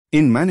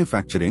In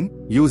manufacturing,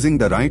 using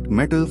the right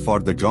metal for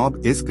the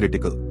job is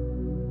critical.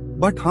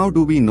 But how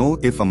do we know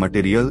if a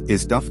material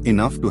is tough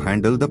enough to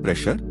handle the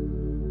pressure?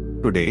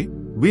 Today,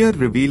 we are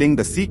revealing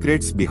the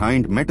secrets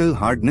behind metal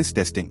hardness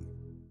testing.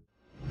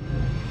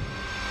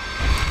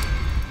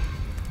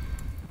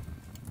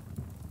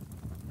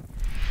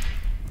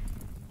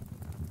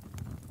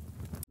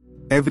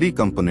 Every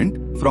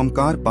component, from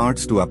car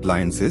parts to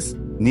appliances,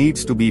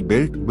 needs to be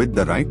built with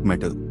the right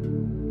metal.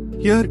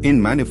 Here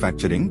in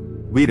manufacturing,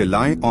 we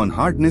rely on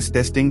hardness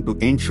testing to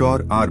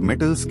ensure our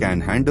metals can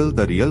handle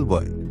the real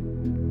world.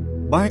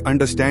 By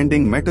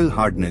understanding metal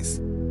hardness,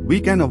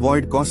 we can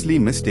avoid costly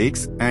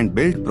mistakes and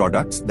build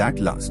products that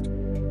last.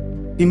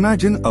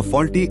 Imagine a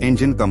faulty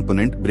engine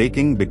component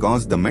breaking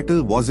because the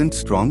metal wasn't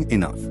strong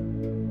enough.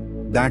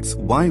 That's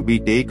why we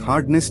take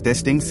hardness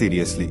testing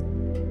seriously.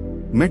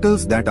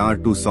 Metals that are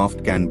too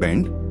soft can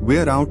bend,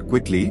 wear out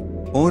quickly,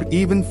 or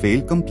even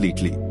fail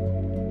completely.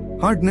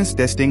 Hardness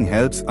testing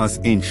helps us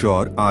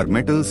ensure our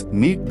metals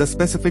meet the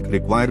specific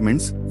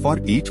requirements for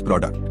each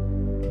product.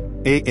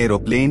 An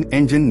aeroplane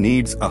engine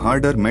needs a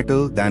harder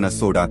metal than a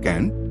soda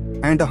can,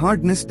 and a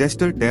hardness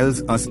tester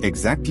tells us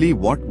exactly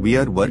what we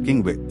are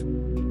working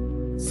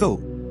with.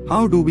 So,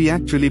 how do we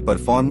actually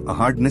perform a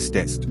hardness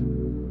test?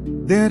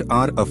 There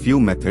are a few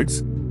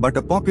methods, but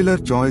a popular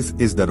choice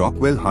is the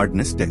Rockwell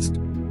hardness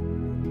test.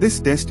 This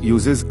test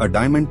uses a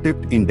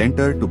diamond-tipped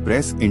indenter to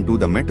press into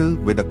the metal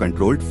with a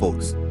controlled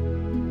force.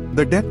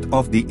 The depth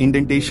of the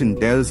indentation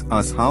tells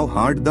us how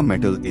hard the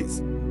metal is.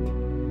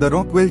 The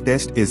Rockwell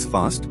test is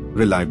fast,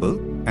 reliable,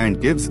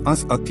 and gives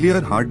us a clear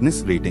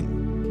hardness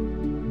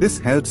rating. This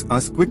helps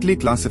us quickly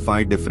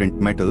classify different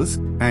metals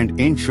and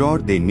ensure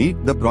they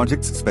meet the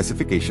project's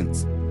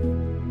specifications.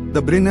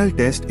 The Brinell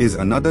test is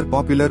another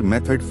popular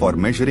method for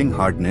measuring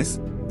hardness,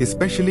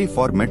 especially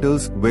for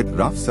metals with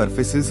rough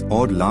surfaces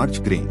or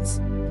large grains.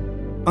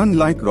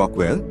 Unlike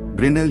Rockwell,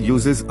 Brinell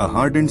uses a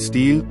hardened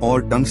steel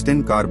or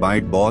tungsten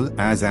carbide ball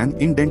as an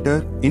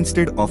indenter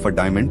instead of a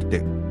diamond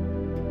tip.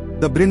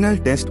 The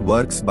Brinell test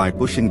works by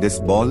pushing this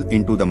ball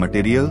into the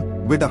material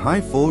with a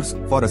high force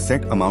for a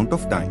set amount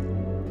of time.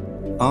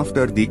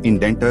 After the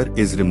indenter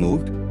is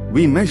removed,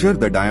 we measure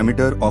the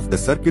diameter of the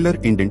circular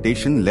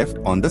indentation left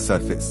on the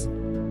surface.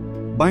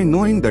 By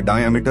knowing the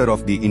diameter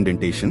of the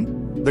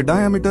indentation, the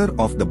diameter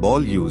of the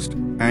ball used,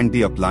 and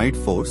the applied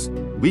force,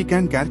 we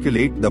can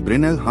calculate the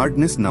Brinell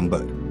hardness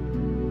number.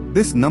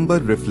 This number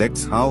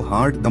reflects how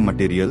hard the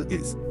material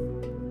is.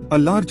 A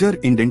larger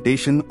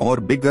indentation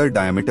or bigger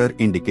diameter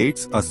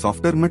indicates a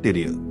softer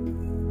material.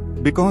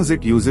 Because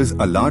it uses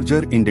a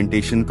larger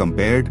indentation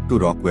compared to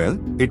Rockwell,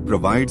 it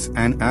provides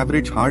an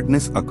average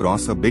hardness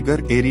across a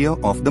bigger area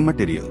of the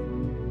material.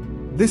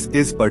 This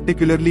is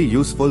particularly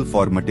useful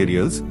for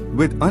materials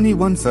with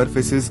uneven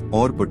surfaces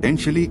or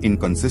potentially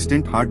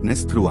inconsistent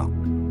hardness throughout.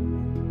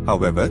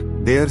 However,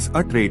 there's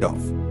a trade-off.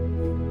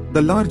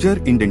 The larger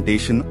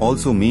indentation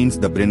also means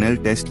the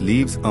Brinell test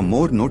leaves a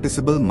more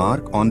noticeable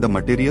mark on the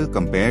material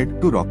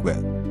compared to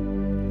Rockwell.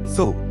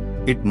 So,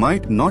 it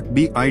might not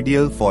be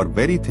ideal for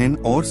very thin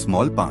or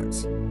small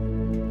parts.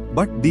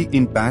 But the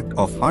impact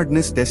of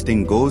hardness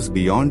testing goes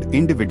beyond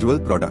individual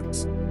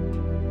products.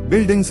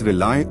 Buildings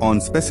rely on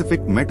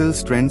specific metal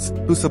strengths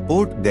to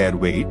support their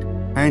weight,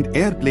 and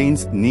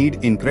airplanes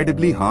need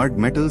incredibly hard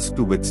metals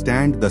to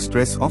withstand the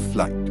stress of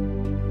flight.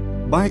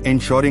 By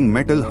ensuring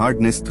metal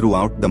hardness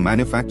throughout the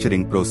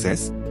manufacturing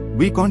process,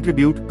 we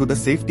contribute to the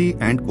safety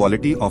and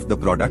quality of the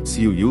products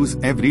you use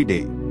every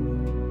day.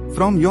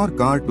 From your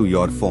car to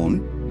your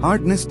phone,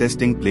 hardness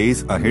testing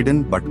plays a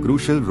hidden but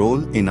crucial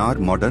role in our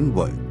modern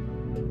world.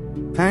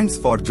 Thanks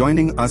for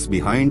joining us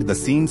behind the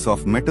scenes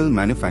of metal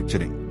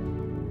manufacturing.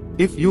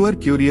 If you are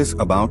curious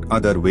about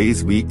other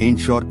ways we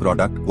ensure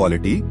product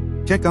quality,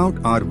 check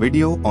out our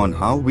video on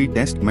how we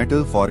test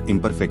metal for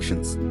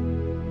imperfections.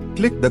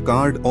 Click the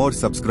card or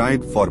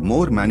subscribe for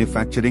more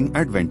manufacturing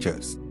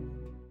adventures.